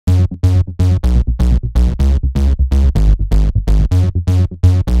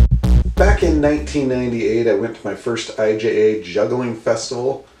in 1998, I went to my first IJA juggling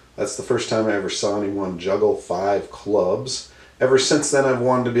festival. That's the first time I ever saw anyone juggle 5 clubs. Ever since then, I've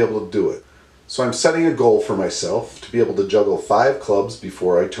wanted to be able to do it. So I'm setting a goal for myself to be able to juggle 5 clubs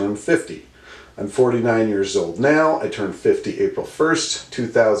before I turn 50. I'm 49 years old now. I turned 50 April 1st,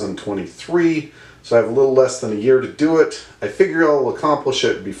 2023. So I have a little less than a year to do it. I figure I'll accomplish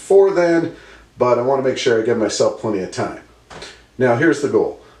it before then, but I want to make sure I give myself plenty of time. Now here's the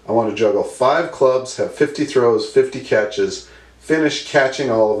goal. I want to juggle 5 clubs, have 50 throws, 50 catches, finish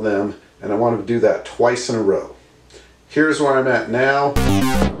catching all of them, and I want to do that twice in a row. Here's where I'm at now.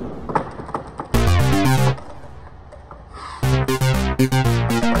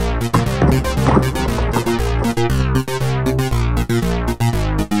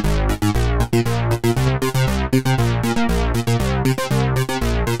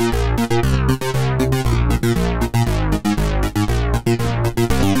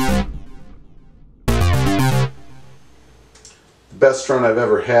 The best run I've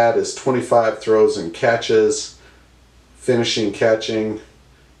ever had is 25 throws and catches, finishing catching.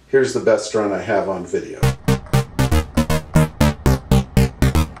 Here's the best run I have on video.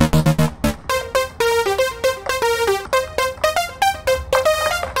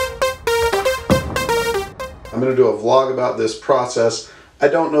 I'm going to do a vlog about this process. I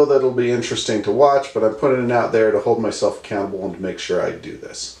don't know that it'll be interesting to watch, but I'm putting it out there to hold myself accountable and to make sure I do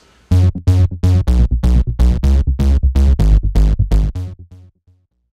this.